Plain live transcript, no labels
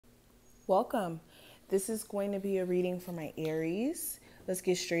Welcome. This is going to be a reading for my Aries. Let's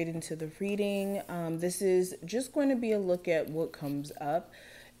get straight into the reading. This is just going to be a look at what comes up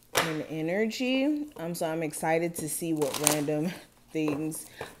in energy. So I'm excited to see what random things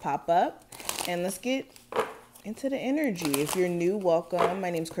pop up. And let's get into the energy. If you're new, welcome.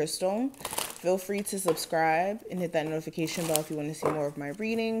 My name's Crystal. Feel free to subscribe and hit that notification bell if you want to see more of my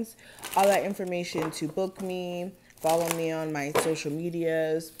readings. All that information to book me, follow me on my social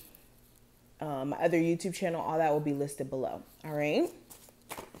medias, my other YouTube channel, all that will be listed below. All right.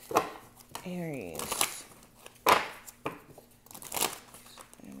 Aries.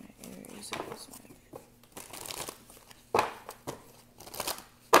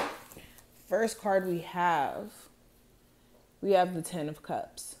 First card we have the Ten of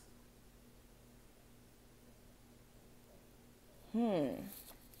Cups.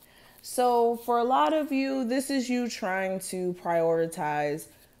 So for a lot of you, this is you trying to prioritize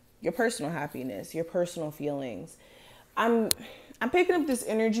your personal happiness, your personal feelings. I'm picking up this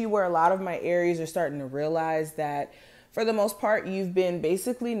energy where a lot of my Aries are starting to realize that for the most part, you've been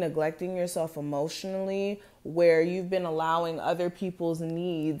basically neglecting yourself emotionally, where you've been allowing other people's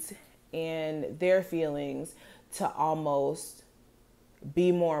needs and their feelings to almost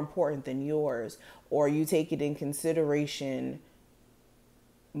be more important than yours, or you take it in consideration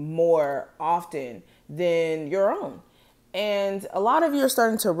more often than your own. And a lot of you are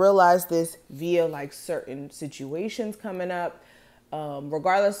starting to realize this via like certain situations coming up.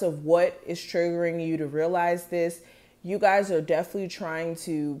 Regardless of what is triggering you to realize this, you guys are definitely trying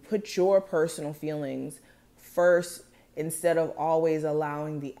to put your personal feelings first instead of always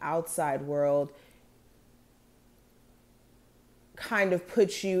allowing the outside world kind of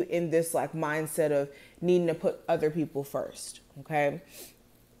put you in this like mindset of needing to put other people first. Okay.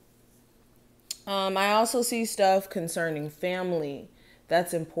 I also see stuff concerning family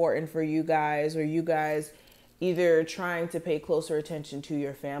that's important for you guys, or you guys either trying to pay closer attention to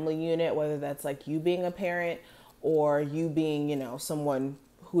your family unit, whether that's like you being a parent or you being, someone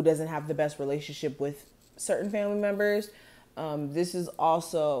who doesn't have the best relationship with certain family members. This is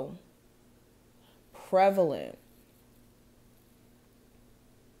also prevalent.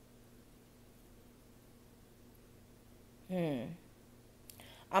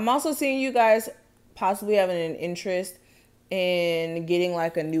 I'm also seeing you guys possibly having an interest in getting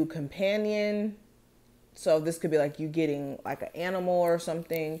like a new companion. So this could be like you getting like an animal or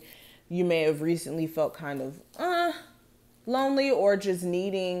something. You may have recently felt kind of lonely, or just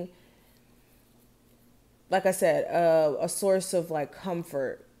needing, like I said, a source of like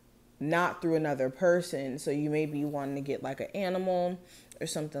comfort, not through another person. So you may be wanting to get like an animal or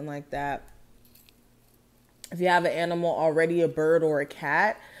something like that. If you have an animal already, a bird or a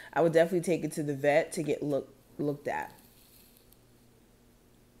cat, I would definitely take it to the vet to get looked at.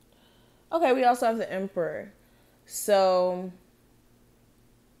 Okay, we also have the Emperor. So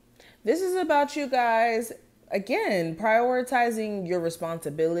this is about you guys, again, prioritizing your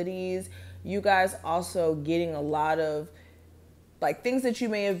responsibilities. You guys also getting a lot of like things that you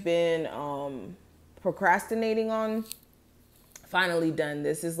may have been procrastinating on, finally done.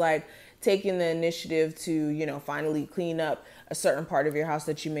 This is like taking the initiative to, finally clean up a certain part of your house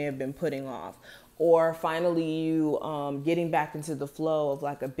that you may have been putting off, or finally you getting back into the flow of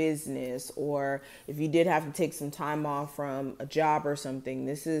like a business, or if you did have to take some time off from a job or something,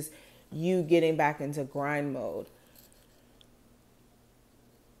 this is you getting back into grind mode.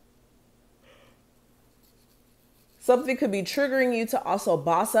 Something could be triggering you to also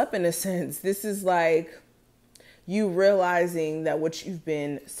boss up in a sense. This is like you realizing that what you've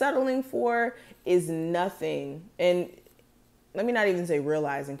been settling for is nothing. And let me not even say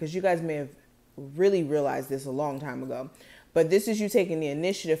realizing, because you guys may have really realized this a long time ago. But this is you taking the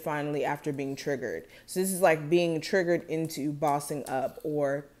initiative finally after being triggered. So this is like being triggered into bossing up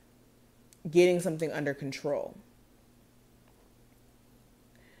or getting something under control.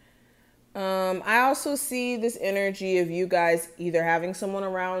 I also see this energy of you guys either having someone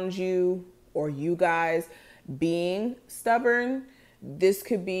around you or you guys being stubborn. This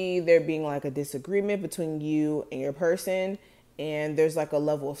could be there being like a disagreement between you and your person, and there's like a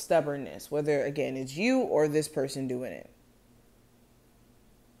level of stubbornness, whether again it's you or this person doing it.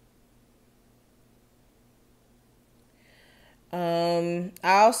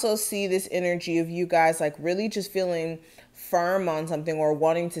 I also see this energy of you guys like really just feeling firm on something or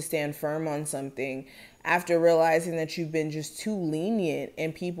wanting to stand firm on something after realizing that you've been just too lenient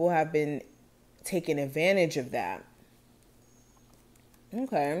and people have been taking advantage of that.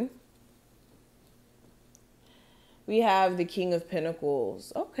 Okay. We have the King of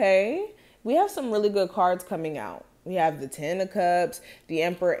Pentacles. Okay. We have some really good cards coming out. We have the Ten of Cups, the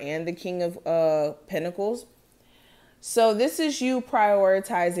Emperor, and the King of Pentacles. So this is you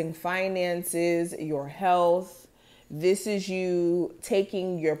prioritizing finances, your health. This is you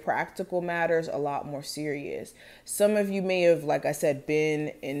taking your practical matters a lot more serious. Some of you may have, like I said, been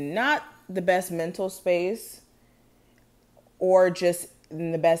in not the best mental space or just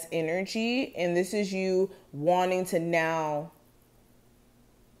in the best energy. And this is you wanting to now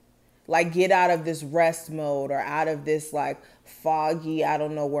like get out of this rest mode or out of this like foggy, I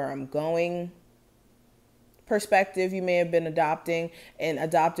don't know where I'm going perspective you may have been adopting, and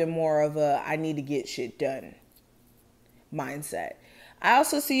adopting more of a I need to get shit done mindset. I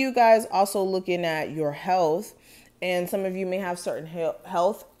also see you guys also looking at your health, and some of you may have certain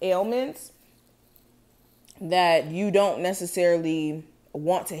health ailments that you don't necessarily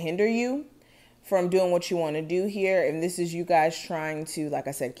want to hinder you from doing what you want to do here. And this is you guys trying to, like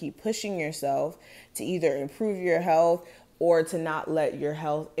I said, keep pushing yourself to either improve your health or to not let your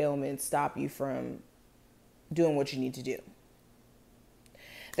health ailments stop you from doing what you need to do.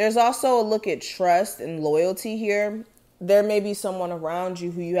 There's also a look at trust and loyalty here. There may be someone around you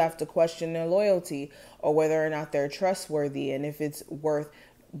who you have to question their loyalty or whether or not they're trustworthy and if it's worth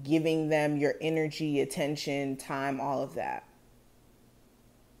giving them your energy, attention, time, all of that.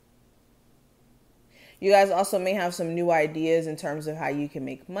 You guys also may have some new ideas in terms of how you can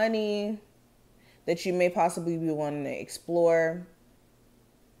make money that you may possibly be wanting to explore.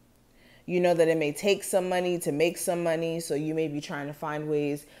 You know that it may take some money to make some money, so you may be trying to find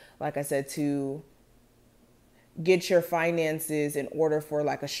ways, like I said, to get your finances in order for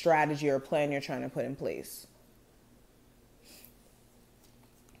like a strategy or a plan you're trying to put in place.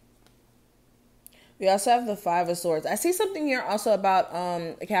 We also have the Five of Swords. I see something here also about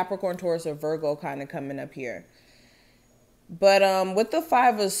Capricorn, Taurus, or Virgo kind of coming up here. But with the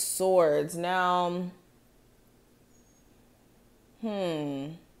Five of Swords, now,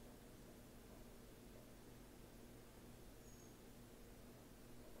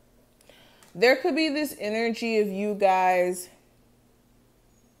 there could be this energy of you guys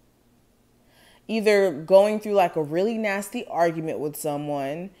either going through like a really nasty argument with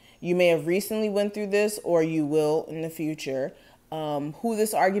someone. You may have recently went through this or you will in the future. Who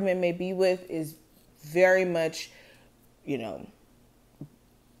this argument may be with is very much, you know,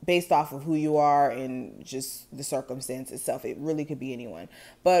 based off of who you are and just the circumstance itself. It really could be anyone.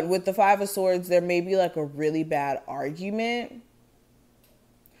 But with the Five of Swords, there may be like a really bad argument.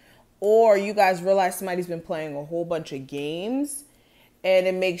 Or you guys realize somebody's been playing a whole bunch of games and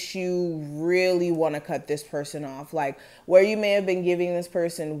it makes you really want to cut this person off. Like where you may have been giving this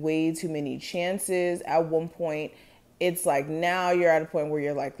person way too many chances at one point, it's like now you're at a point where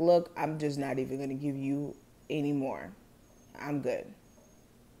you're like, look, I'm just not even going to give you any more. I'm good.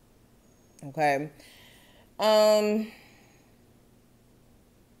 Okay.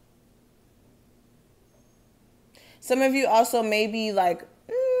 Some of you also may be like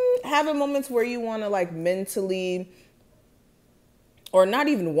having moments where you want to like mentally, or not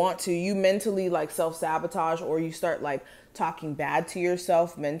even want to, you mentally like self-sabotage, or you start like talking bad to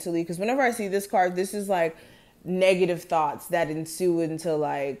yourself mentally. Because whenever I see this card, this is like negative thoughts that ensue into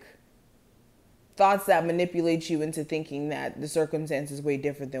like thoughts that manipulate you into thinking that the circumstance is way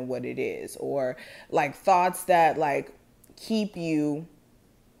different than what it is, or like thoughts that like keep you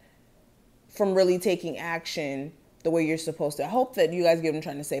from really taking action the way you're supposed to. I hope that you guys get what I'm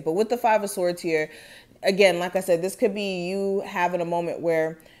trying to say. But with the Five of Swords here, again, like I said, this could be you having a moment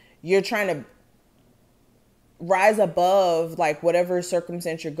where you're trying to rise above like whatever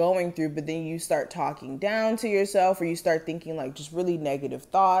circumstance you're going through, but then you start talking down to yourself, or you start thinking like just really negative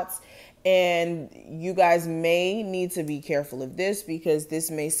thoughts. And you guys may need to be careful of this because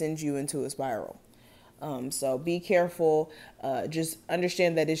this may send you into a spiral. So be careful. Just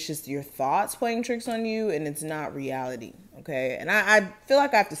understand that it's just your thoughts playing tricks on you and it's not reality. Okay. And I feel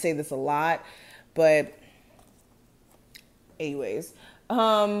like I have to say this a lot, but anyways,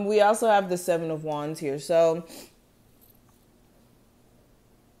 we also have the Seven of Wands here. So,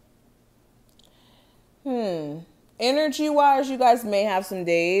 energy wise, you guys may have some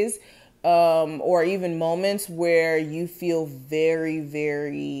days, or even moments where you feel very,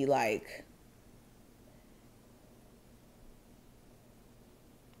 very like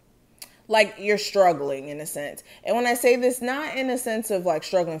you're struggling in a sense. And when I say this, not in a sense of like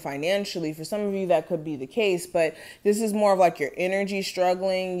struggling financially, for some of you that could be the case, but this is more of like your energy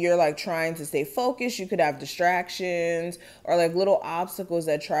struggling. You're like trying to stay focused. You could have distractions or like little obstacles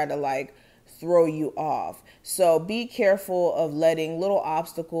that try to like throw you off. So be careful of letting little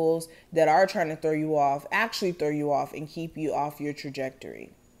obstacles that are trying to throw you off actually throw you off and keep you off your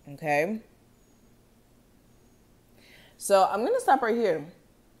trajectory. Okay. So I'm going to stop right here.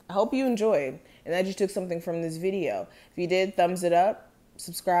 I hope you enjoyed and that you took something from this video. If you did, thumbs it up,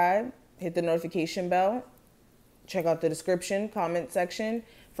 subscribe, hit the notification bell, check out the description, comment section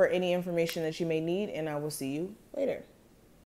for any information that you may need, and I will see you later.